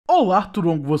Olá, tudo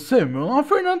bom com você? Meu nome é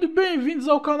Fernando e bem-vindos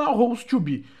ao canal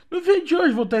Hospeda. No vídeo de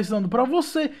hoje vou estar ensinando para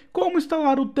você como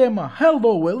instalar o tema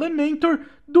Hello Elementor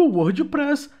do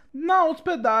WordPress na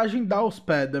hospedagem da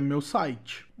Hospeda Meu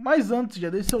site. Mas antes, já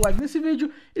deixe seu like nesse vídeo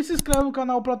e se inscreva no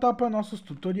canal para estar para nossos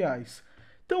tutoriais.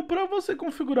 Então, para você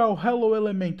configurar o Hello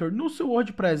Elementor no seu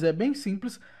WordPress é bem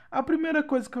simples. A primeira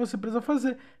coisa que você precisa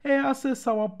fazer é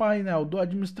acessar o painel do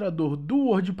administrador do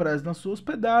WordPress na sua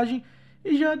hospedagem.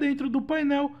 E já dentro do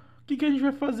painel, o que a gente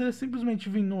vai fazer é simplesmente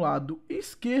vir no lado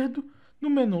esquerdo,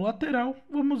 no menu lateral,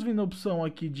 vamos vir na opção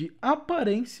aqui de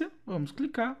aparência, vamos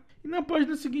clicar. E na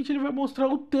página seguinte ele vai mostrar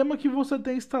o tema que você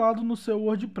tem instalado no seu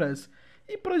WordPress.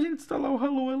 E para a gente instalar o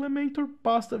Hello Elementor,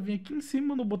 basta vir aqui em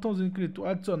cima no botãozinho escrito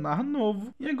adicionar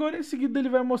novo. E agora em seguida ele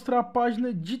vai mostrar a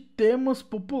página de temas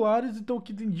populares, então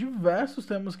aqui tem diversos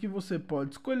temas que você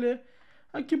pode escolher.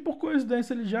 Aqui, por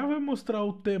coincidência, ele já vai mostrar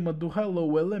o tema do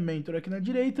Hello Elementor aqui na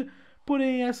direita,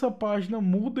 porém essa página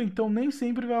muda, então nem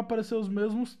sempre vai aparecer os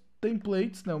mesmos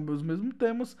templates, né, os mesmos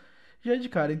temas já de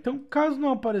cara. Então, caso não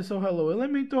apareça o Hello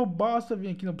Elementor, basta vir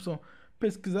aqui na opção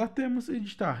pesquisar temas e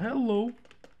digitar Hello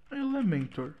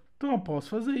Elementor. Então, após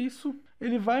fazer isso,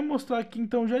 ele vai mostrar aqui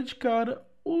então já de cara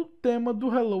o tema do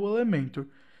Hello Elementor.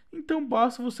 Então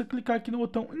basta você clicar aqui no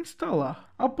botão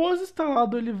instalar. Após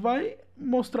instalado, ele vai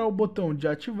mostrar o botão de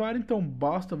ativar, então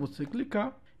basta você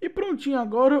clicar. E prontinho,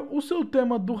 agora o seu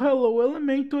tema do Hello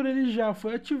Elementor ele já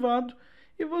foi ativado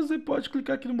e você pode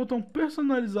clicar aqui no botão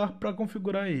personalizar para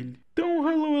configurar ele. Então o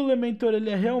Hello Elementor ele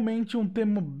é realmente um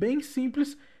tema bem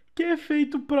simples que é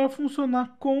feito para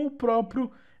funcionar com o próprio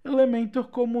Elementor,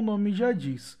 como o nome já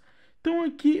diz. Então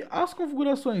aqui as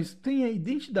configurações têm a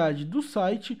identidade do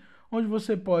site, onde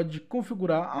você pode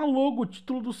configurar a logo, o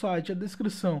título do site, a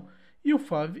descrição e o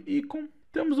Fav Icon.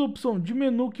 Temos a opção de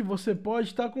menu, que você pode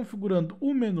estar configurando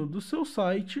o menu do seu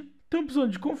site. Tem a opção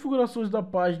de configurações da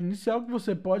página inicial, que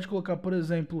você pode colocar, por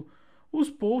exemplo, os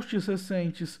posts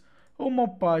recentes ou uma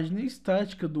página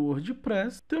estática do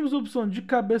WordPress. Temos a opção de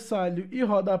cabeçalho e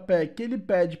rodapé, que ele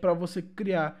pede para você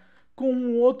criar com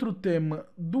um outro tema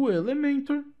do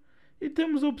Elementor. E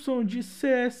temos a opção de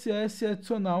CSS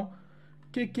adicional,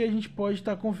 que aqui a gente pode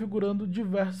estar configurando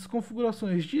diversas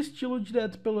configurações de estilo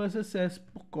direto pelo CSS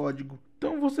por código.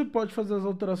 Então você pode fazer as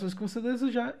alterações que você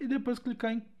desejar e depois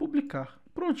clicar em publicar.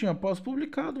 Prontinho, após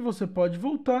publicado, você pode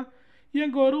voltar e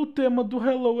agora o tema do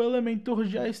Hello Elementor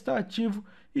já está ativo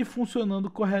e funcionando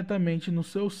corretamente no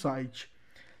seu site.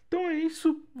 Então é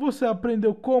isso, você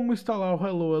aprendeu como instalar o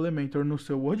Hello Elementor no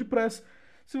seu WordPress.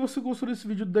 Se você gostou desse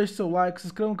vídeo, deixe seu like, se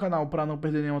inscreva no canal para não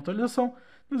perder nenhuma atualização.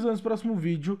 Nos vemos no próximo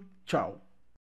vídeo. Tchau!